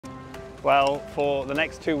Well, for the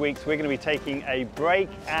next 2 weeks, we're going to be taking a break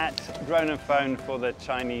at Drone and Phone for the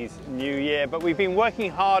Chinese New Year. But we've been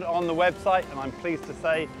working hard on the website, and I'm pleased to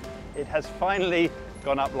say it has finally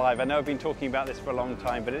gone up live. I know I've been talking about this for a long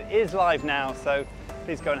time, but it is live now, so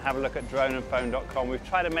please go and have a look at droneandphone.com. We've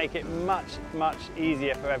tried to make it much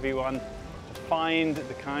easier for everyone to find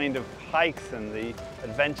the kind of hikes and the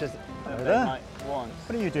adventures that they might want.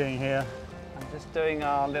 What are you doing here? I'm just doing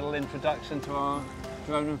our little introduction to our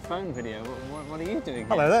Drone and Phone video. What are you doing here?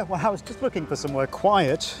 Hello there. Well, I was just looking for somewhere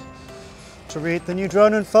quiet to read the new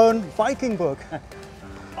Drone and Phone Viking book.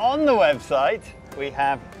 On the website, we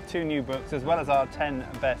have 2 new books, as well as our 10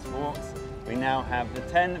 best walks. We now have the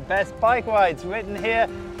 10 best bike rides written here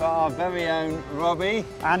by our very own Robbie.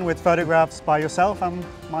 And with photographs by yourself and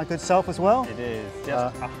my good self as well. It is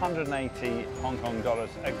just 180 Hong Kong dollars.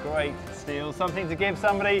 A great steal, something to give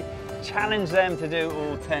somebody, challenge them to do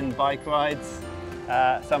all 10 bike rides.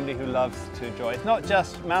 Somebody who loves to enjoy. It's not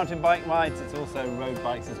just mountain bike rides, it's also road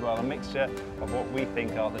bikes as well, a mixture of what we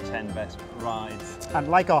think are the 10 best rides. And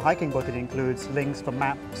like our hiking book, it includes links for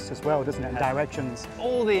maps as well, doesn't it, and directions.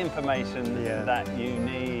 All the information that you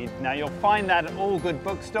need. Now you'll find that at all good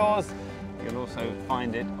bookstores. You'll also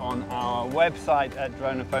find it on our website at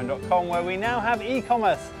droneandphone.com, where we now have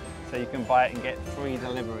e-commerce, so you can buy it and get free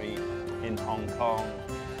delivery in Hong Kong.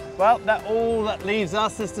 Well, all that leaves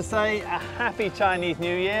us is to say a happy Chinese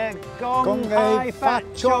New Year. Gong Hai Fat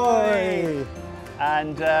Choi!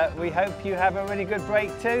 And we hope you have a really good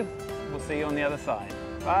break too. We'll see you on the other side.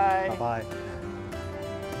 Bye. Bye-bye.